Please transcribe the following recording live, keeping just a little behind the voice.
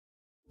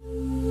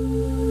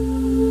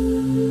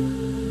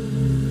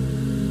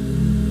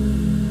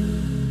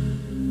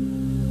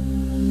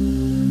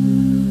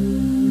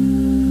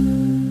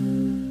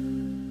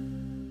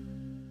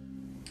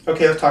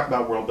okay, let's talk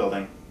about world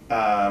building.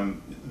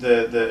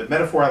 The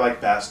metaphor I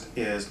like best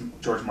is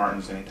George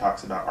Martin's, and he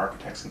talks about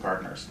architects and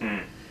gardeners.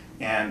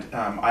 And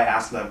I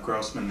asked Lev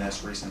Grossman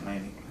this recently,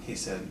 and he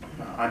said,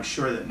 I'm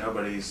sure that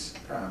nobody's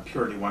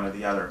purely one or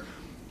the other.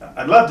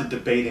 I'd love to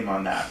debate him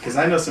on that, because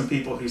I know some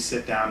people who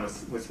sit down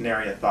with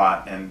nary a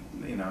thought, and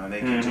and they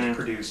can just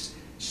produce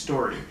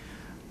story.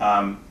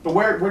 But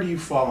where do you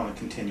fall on the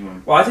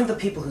continuum? Well, I think the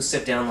people who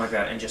sit down like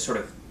that and just sort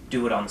of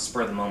do it on the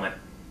spur of the moment,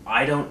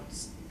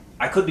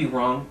 I could be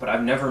wrong, but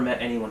I've never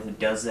met anyone who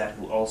does that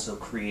who also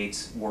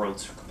creates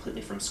worlds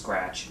completely from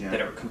scratch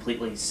that are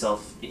completely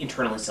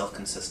internally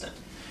self-consistent.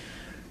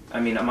 I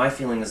mean, my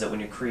feeling is that when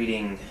you're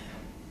creating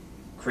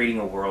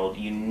a world,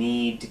 you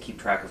need to keep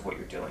track of what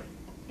you're doing.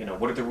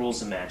 What are the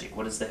rules of magic?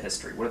 What is the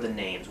history? What are the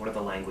names? What are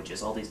the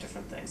languages? All these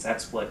different things.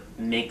 That's what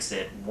makes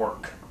it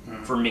work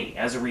for me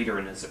as a reader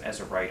and as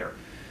a writer.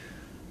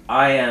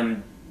 I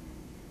am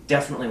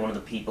definitely one of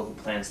the people who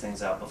plans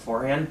things out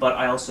beforehand, but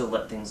I also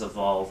let things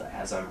evolve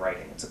as I'm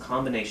writing. It's a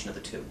combination of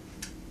the two.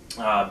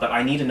 But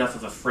I need enough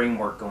of a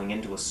framework going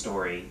into a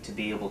story to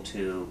be able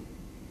to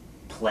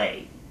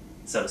play,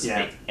 so to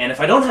speak. And if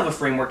I don't have a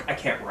framework, I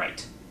can't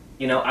write.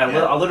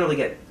 I'll literally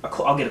get a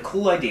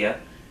cool idea,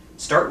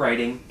 start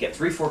writing, get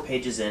 3-4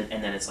 pages in,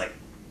 and then it's like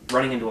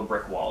running into a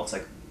brick wall. It's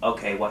like,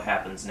 okay, what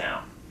happens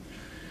now?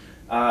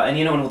 And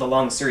with a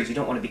long series, you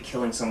don't want to be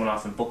killing someone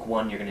off in book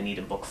 1, you're going to need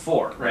in book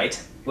 4, right?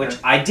 Which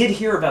I did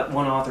hear about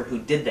one author who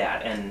did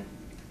that and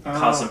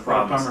caused some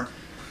problems.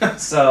 Bummer.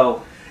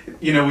 So,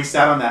 we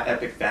sat on that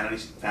epic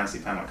fantasy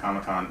panel at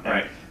Comic-Con,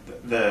 and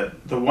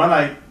the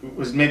one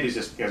was maybe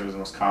just because it was the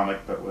most comic,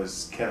 but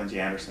was Kevin J.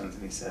 Anderson's,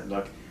 and he said,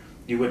 look,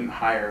 you wouldn't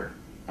hire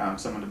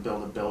someone to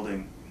build a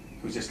building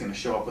who's just going to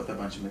show up with a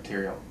bunch of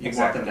material. You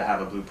want them to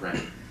have a blueprint.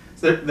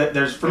 So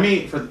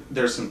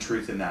there's some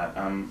truth in that.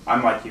 I'm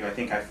like you. I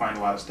think I find a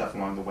lot of stuff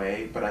along the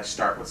way, but I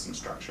start with some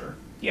structure.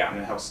 Yeah.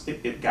 And it helps.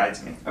 It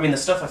guides me. I mean, the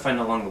stuff I find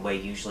along the way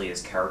usually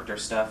is character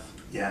stuff.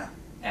 Yeah.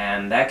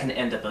 And that can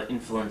end up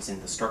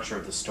influencing the structure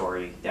of the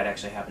story. That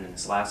actually happened in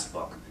this last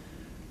book.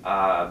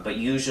 But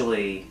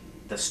usually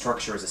the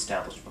structure is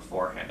established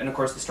beforehand. And of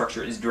course the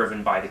structure is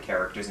driven by the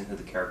characters and who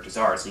the characters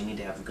are, so you need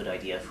to have a good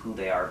idea of who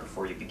they are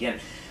before you begin.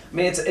 I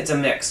mean, it's a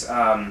mix.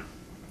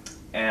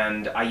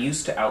 And I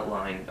used to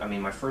outline,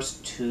 my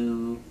first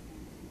 3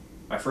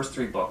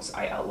 books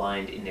I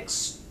outlined in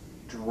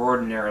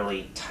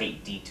extraordinarily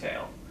tight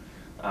detail.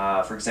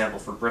 For example,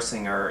 for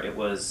Brisingr, it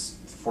was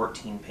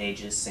 14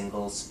 pages,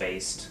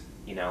 single-spaced,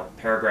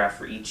 paragraph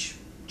for each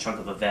chunk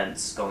of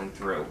events going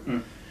through.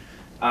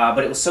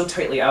 But it was so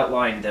tightly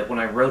outlined that when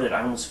I wrote it,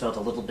 I almost felt a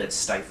little bit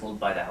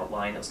stifled by the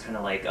outline. It was kind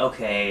of like,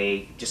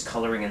 okay, just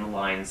coloring in the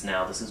lines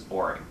now, this is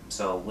boring.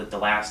 So with the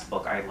last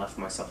book, I left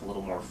myself a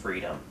little more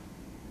freedom.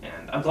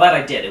 And I'm glad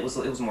I did. It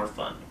was more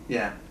fun.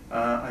 Yeah,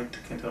 I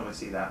can totally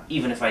see that.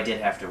 Even if I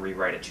did have to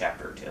rewrite a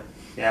chapter or 2.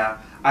 Yeah,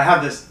 I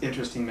have this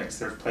interesting mix.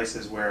 There's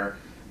places where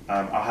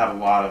I'll have a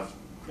lot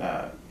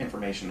of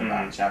information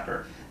about a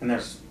chapter, and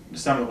there's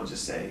some that will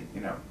just say,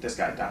 this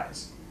guy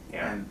dies.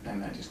 Yeah.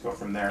 And I just go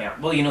from there. Yeah.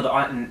 Well,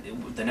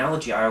 the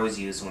analogy I always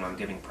use when I'm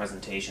giving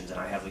presentations, and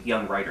I have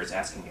young writers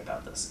asking me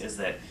about this, is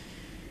that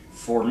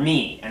for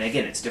me, and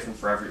again, it's different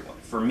for everyone,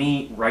 for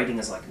me, writing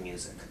is like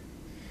music.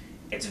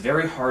 It's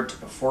very hard to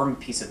perform a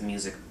piece of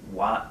music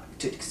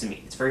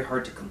it's very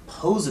hard to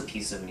compose a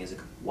piece of music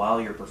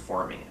while you're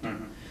performing it.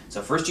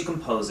 So first you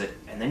compose it,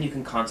 and then you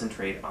can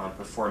concentrate on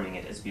performing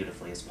it as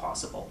beautifully as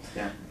possible.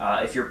 Yeah.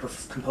 If you're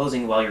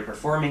composing while you're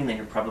performing, then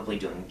you're probably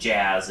doing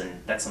jazz,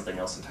 and that's something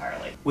else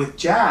entirely. With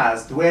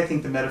jazz, the way I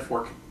think the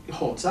metaphor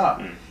holds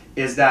up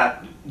is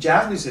that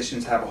jazz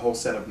musicians have a whole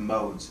set of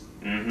modes.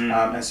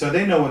 And so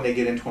they know when they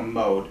get into a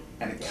mode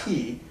and a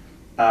key,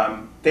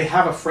 they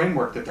have a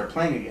framework that they're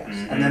playing against.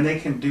 And then they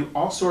can do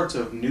all sorts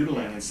of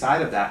noodling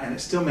inside of that, and it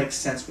still makes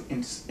sense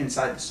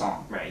inside the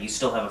song. Right, you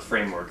still have a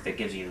framework that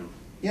gives you...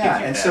 Yeah,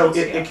 and so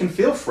it can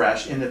feel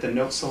fresh in that the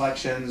note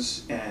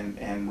selections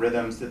and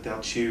rhythms that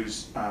they'll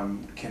choose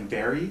can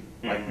vary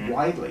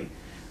widely,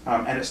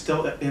 and it's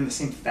still in the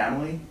same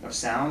family of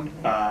sound.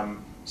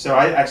 So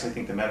I actually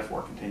think the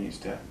metaphor continues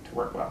to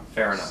work well.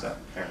 Fair enough. So,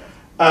 Fair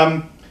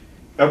enough.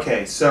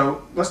 Okay,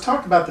 so let's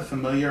talk about the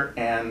familiar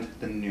and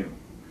the new,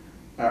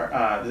 or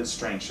the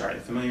strange. Sorry, the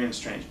familiar and the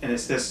strange, and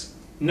it's this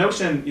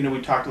notion.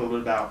 We talked a little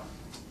bit about.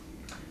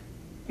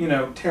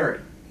 Terry.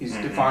 He's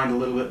defined a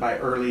little bit by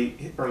early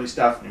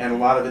stuff, and a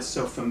lot of it's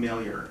so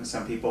familiar. And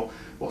some people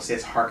will say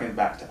it's harkened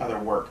back to other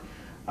work.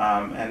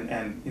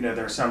 And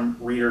there are some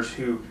readers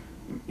who,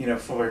 feel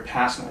very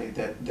passionately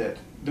that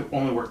the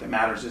only work that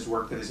matters is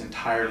work that is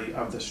entirely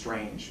of the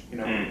strange.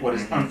 What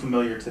is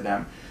unfamiliar to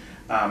them.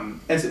 And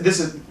so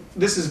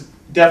this is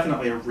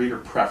definitely a reader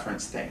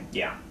preference thing.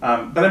 Yeah.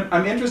 But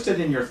I'm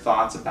interested in your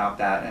thoughts about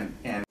that,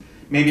 and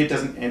maybe it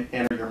doesn't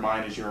enter your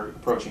mind as you're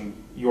approaching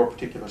your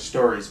particular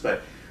stories,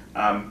 but.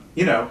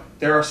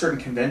 There are certain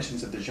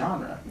conventions of the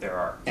genre. There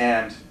are.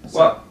 And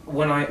so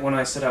well, when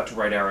I set out to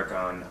write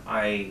Eragon,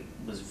 I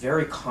was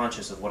very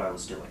conscious of what I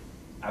was doing.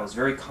 I was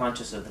very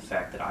conscious of the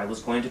fact that I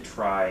was going to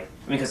try.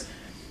 Because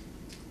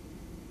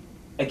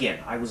again,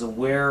 I was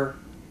aware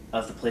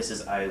of the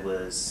places I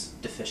was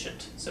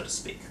deficient, so to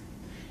speak.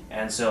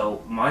 And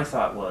so my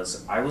thought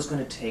was I was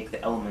going to take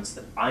the elements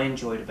that I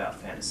enjoyed about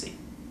fantasy,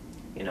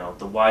 you know,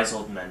 the wise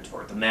old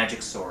mentor, the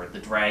magic sword, the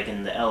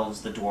dragon, the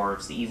elves, the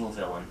dwarves, the evil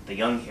villain, the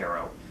young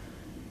hero,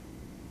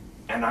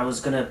 and I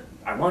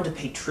wanted to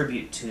pay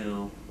tribute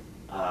to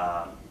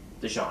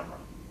the genre.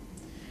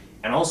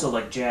 And also,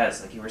 like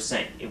jazz, like you were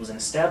saying, it was an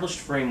established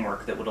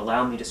framework that would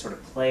allow me to sort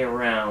of play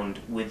around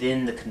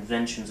within the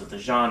conventions of the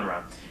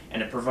genre,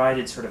 and it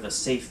provided sort of a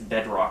safe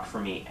bedrock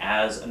for me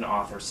as an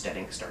author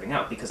starting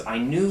out, because I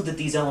knew that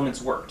these elements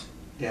worked.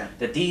 Yeah.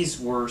 That these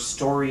were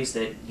stories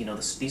that, you know,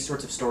 these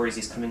sorts of stories,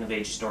 these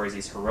coming-of-age stories,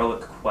 these heroic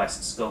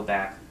quests go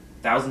back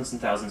thousands and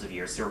thousands of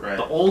years. They're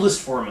the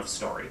oldest form of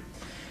story.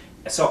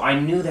 So I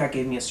knew that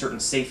gave me a certain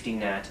safety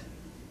net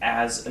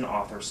as an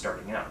author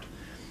starting out.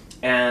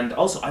 And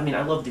also, I mean,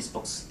 I loved these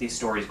books, these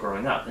stories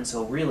growing up, and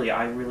so really,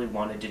 I really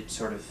wanted to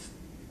sort of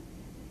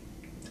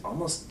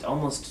almost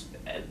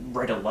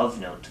write a love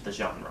note to the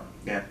genre.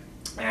 Yeah.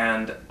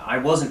 And I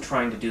wasn't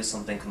trying to do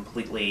something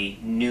completely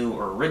new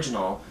or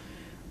original.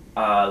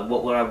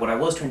 What I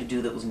was trying to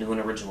do that was new and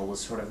original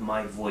was sort of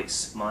my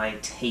voice, my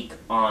take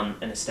on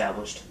an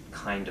established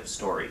kind of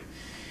story.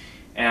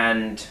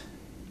 And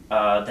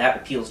that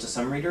appeals to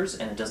some readers,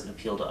 and it doesn't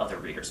appeal to other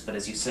readers. But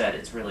as you said,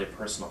 it's really a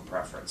personal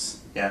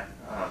preference. Yeah.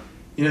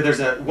 You know, there's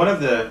one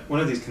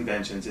of these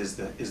conventions is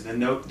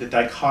the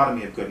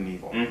dichotomy of good and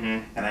evil.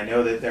 Mm-hmm. And I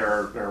know that there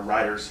are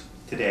writers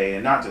today,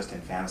 and not just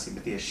in fantasy,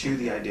 but they eschew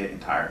the idea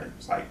entirely.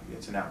 It's like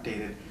it's an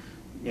outdated,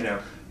 you know,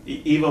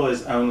 evil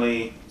is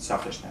only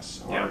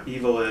selfishness, or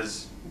evil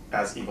is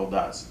as evil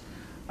does.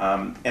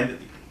 And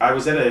I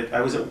was at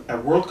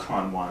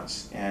Worldcon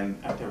once, and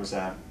there was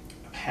a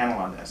panel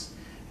on this.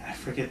 I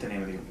forget the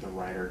name of the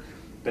writer,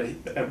 but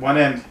at one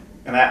end,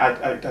 and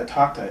I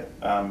talked to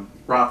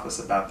Rothfuss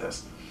about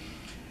this.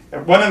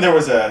 At one end there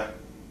was a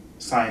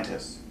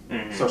scientist,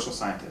 social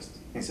scientist.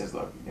 He says,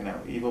 look, you know,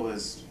 evil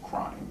is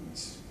crime,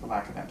 it's the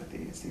lack of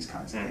empathy, it's these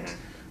kinds of things.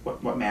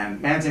 What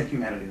man's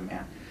inhumanity to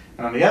man.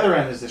 And on the other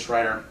end is this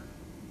writer,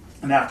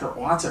 and after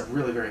lots of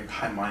really very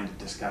high-minded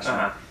discussion,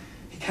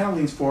 he kind of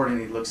leans forward and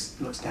he looks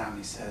down and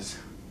he says,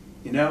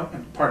 you know,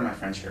 and pardon my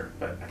French here,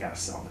 but I gotta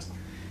sell this.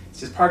 He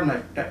says,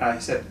 he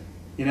said,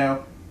 you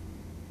know,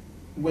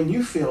 when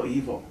you feel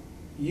evil,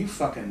 you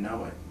fucking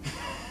know it.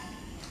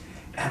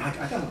 And I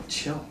got a little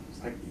chill.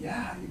 It's like,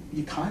 yeah,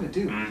 you kind of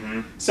do.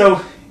 Mm-hmm.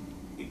 So,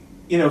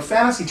 you know,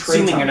 fantasy trades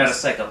assuming on you're not a this.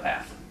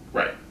 psychopath.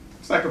 Right.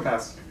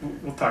 Psychopaths,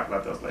 we'll talk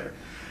about those later.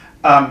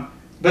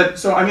 But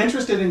so I'm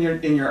interested in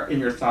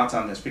your thoughts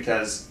on this,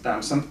 because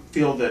some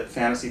feel that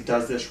fantasy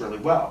does this really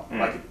well.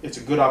 Like it's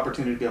a good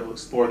opportunity to be able to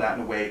explore that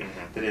in a way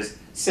that is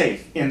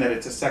safe, in that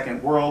it's a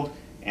second world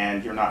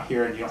and you're not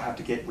here and you don't have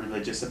to get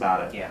religious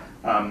about it. Yeah.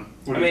 What I are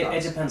your mean,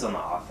 thoughts? it depends on the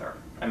author.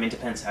 I mean, it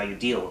depends how you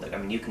deal with it. I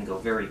mean, you can go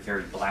very,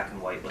 very black and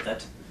white with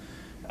it.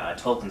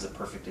 Tolkien's a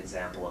perfect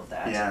example of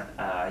that.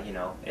 Yeah. You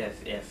know,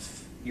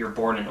 if you're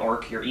born an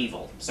orc, you're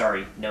evil.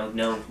 Sorry, no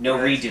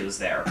redos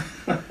there.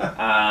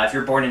 If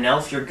you're born an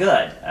elf, you're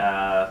good.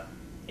 Unless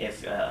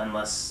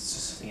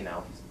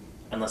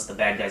the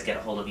bad guys get a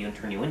hold of you and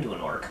turn you into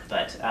an orc.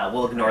 But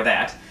we'll ignore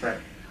that. Right.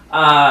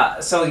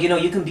 So, you know,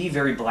 you can be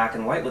very black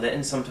and white with it,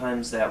 and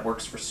sometimes that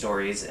works for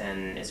stories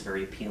and is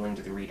very appealing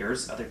to the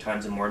readers. Other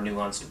times a more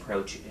nuanced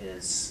approach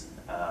is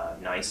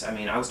nice. I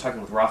mean, I was talking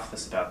with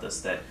Rothfuss about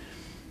this, that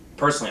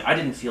personally, I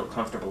didn't feel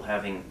comfortable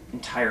having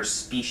entire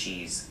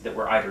species that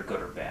were either good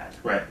or bad.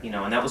 Right. You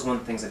know, and that was one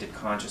of the things I did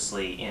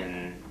consciously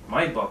in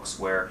my books,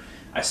 where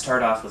I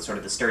start off with sort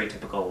of the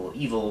stereotypical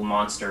evil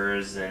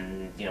monsters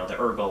and, you know, the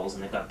Urgles,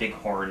 and they've got big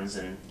horns,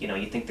 and, you know,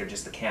 you think they're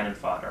just the cannon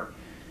fodder.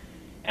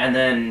 And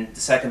then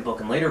the second book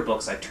and later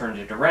books, I turned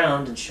it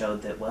around and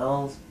showed that,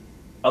 well,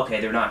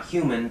 okay, they're not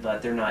human,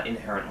 but they're not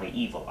inherently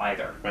evil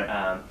either.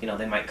 Right. You know,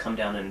 they might come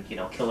down and, you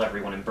know, kill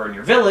everyone and burn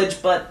your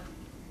village, but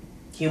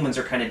humans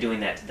are kind of doing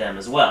that to them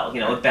as well. You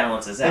know, it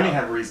balances out. They may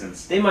have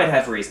reasons. They might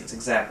have reasons,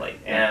 exactly.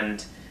 Yeah.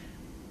 And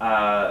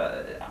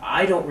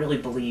I don't really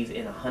believe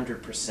in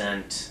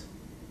 100%.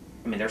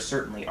 I mean, there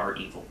certainly are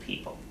evil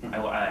people.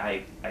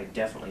 I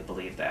definitely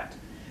believe that.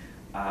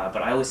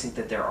 But I always think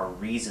that there are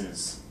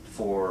reasons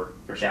for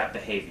that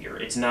behavior.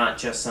 It's not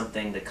just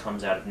something that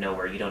comes out of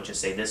nowhere. You don't just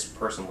say this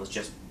person was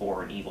just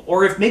born evil.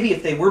 Or if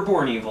they were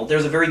born evil,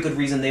 there's a very good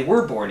reason they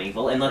were born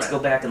evil, and let's go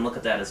back and look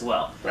at that as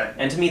well. Right.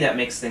 And to me that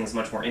makes things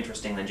much more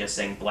interesting than just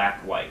saying black,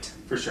 white.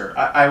 For sure.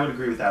 I would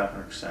agree with that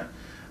 100%.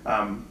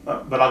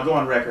 But I'll go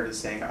on record as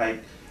saying I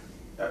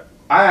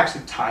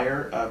actually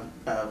tire of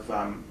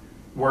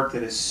work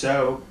that is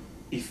so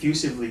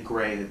effusively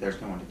gray that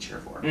there's no one to cheer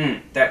for.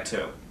 That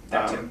too.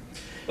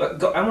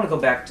 I want to go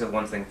back to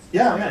one thing for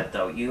a minute,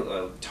 though.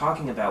 You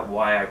talking about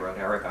why I wrote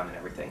Eragon and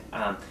everything.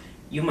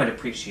 You might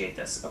appreciate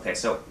this. Okay,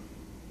 so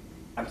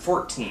I'm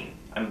 14.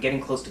 I'm getting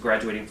close to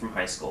graduating from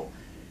high school,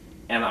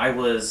 and I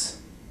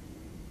was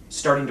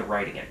starting to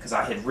write again, because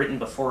I had written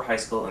before high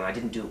school, and I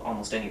didn't do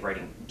almost any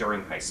writing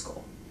during high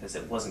school, because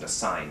it wasn't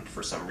assigned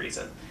for some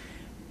reason.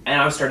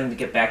 And I was starting to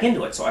get back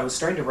into it, so I was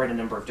starting to write a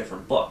number of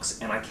different books,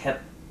 and I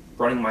kept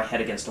running my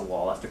head against a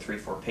wall after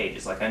 3-4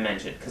 pages, like I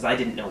mentioned, because I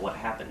didn't know what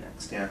happened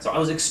next. Yeah. So I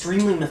was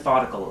extremely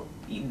methodical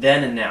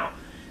then and now.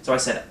 So I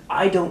said,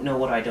 I don't know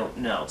what I don't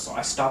know. So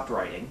I stopped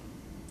writing,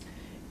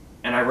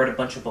 and I read a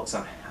bunch of books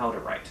on how to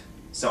write.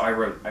 So I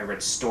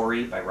read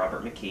Story by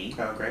Robert McKee.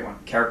 Oh, great one.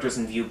 Characters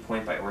and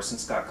Viewpoint by Orson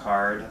Scott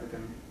Card. Another good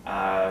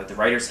one. The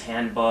Writer's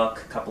Handbook,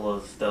 a couple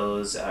of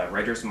those,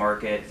 Writer's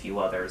Market, a few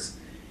others.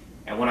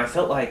 And when I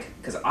felt like,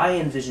 because I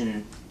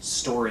envision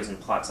stories and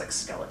plots like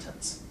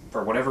skeletons,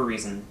 for whatever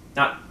reason,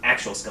 not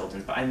actual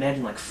skeletons, but I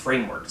imagine like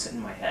frameworks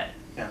in my head.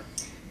 Yeah.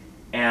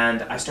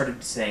 And I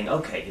started saying,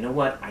 okay, you know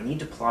what, I need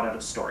to plot out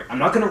a story. I'm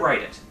not going to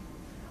write it.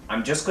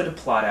 I'm just going to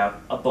plot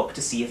out a book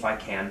to see if I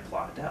can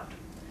plot it out.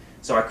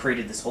 So I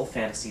created this whole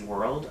fantasy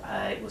world.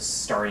 It was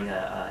starring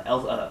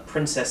a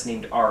princess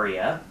named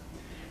Arya.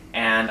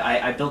 And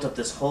I built up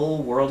this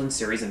whole world and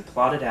series and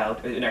plotted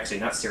out, and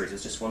actually not series, it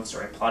was just one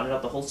story. I plotted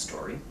out the whole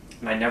story,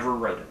 and I never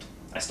wrote it.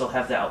 I still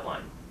have the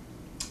outline.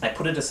 I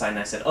put it aside and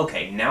I said,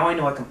 okay, now I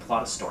know I can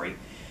plot a story.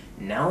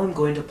 Now I'm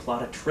going to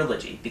plot a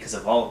trilogy, because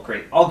of all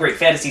great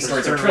fantasy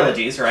stories are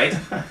trilogies, right?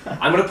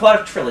 I'm going to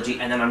plot a trilogy,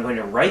 and then I'm going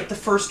to write the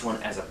first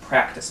one as a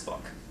practice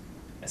book.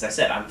 As I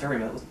said, I'm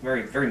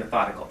very, very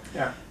methodical.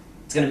 Yeah.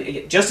 It's going to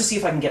be just to see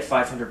if I can get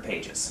 500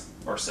 pages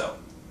or so.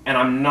 And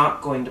I'm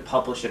not going to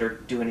publish it or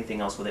do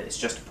anything else with it. It's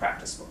just a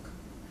practice book.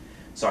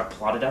 So I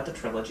plotted out the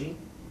trilogy,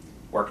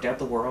 worked out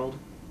the world,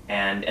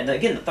 and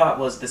again, the thought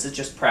was, this is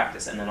just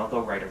practice, and then I'll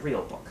go write a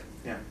real book.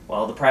 Yeah.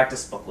 Well, the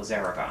practice book was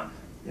Eragon.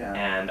 Yeah.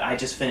 And I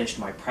just finished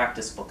my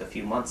practice book a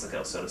few months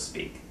ago, so to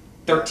speak.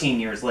 13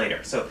 years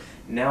later. So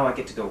now I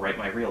get to go write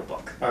my real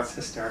book. That's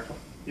hysterical.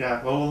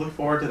 Yeah, well, we'll look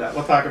forward to that.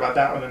 We'll talk about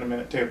that one in a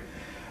minute, too.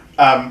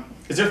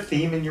 Is there a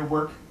theme in your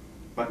work?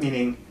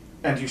 Meaning,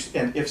 and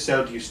if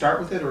so, do you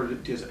start with it, or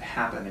does it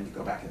happen and you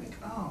go back and think,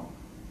 oh,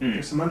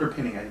 there's some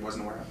underpinning I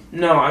wasn't aware of?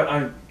 No,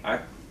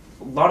 a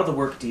lot of the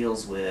work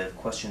deals with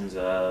questions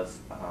of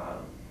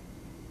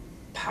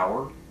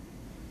power.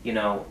 You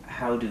know,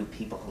 how do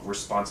people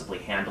responsibly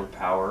handle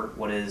power?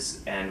 What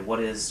is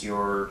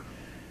your,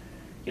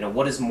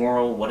 what is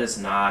moral, what is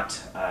not?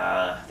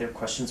 There are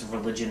questions of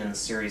religion in the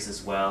series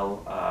as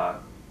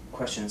well.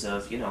 Questions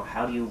of,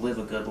 how do you live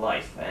a good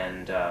life?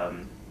 And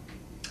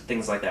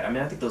things like that. I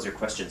mean, I think those are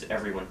questions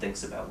everyone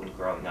thinks about when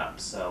growing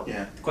up. So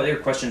yeah. They were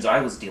questions I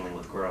was dealing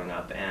with growing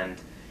up, and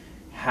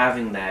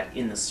having that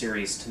in the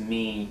series, to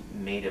me,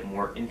 made it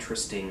more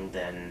interesting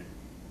than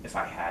if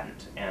I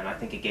hadn't. And I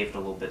think it gave it a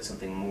little bit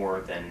something more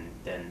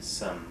than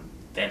some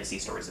fantasy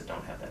stories that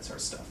don't have that sort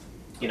of stuff.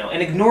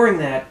 And ignoring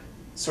that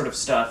sort of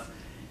stuff,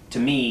 to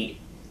me,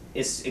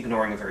 is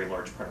ignoring a very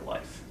large part of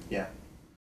life. Yeah.